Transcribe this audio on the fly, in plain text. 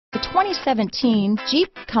2017 Jeep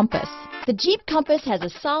Compass. The Jeep Compass has a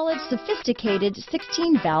solid, sophisticated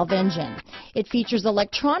 16-valve engine. It features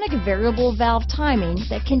electronic variable valve timing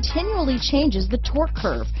that continually changes the torque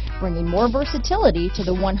curve, bringing more versatility to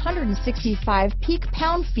the 165 peak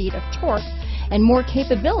pound-feet of torque and more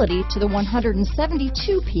capability to the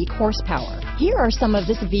 172 peak horsepower. Here are some of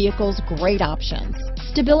this vehicle's great options: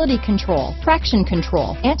 stability control, traction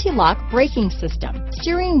control, anti-lock braking system,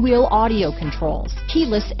 steering wheel audio controls,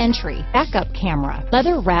 keyless entry, backup camera,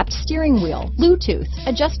 leather-wrapped steering wheel, Bluetooth,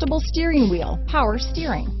 adjustable steering wheel, power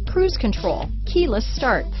steering, cruise control, keyless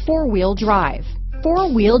start, four-wheel drive,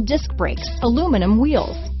 four-wheel disc brakes, aluminum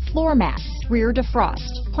wheels, floor mats, rear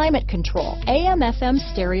defrost, climate control, AM/FM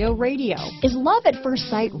stereo radio. Is love at first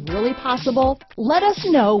sight really possible? Let us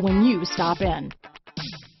know when you stop in.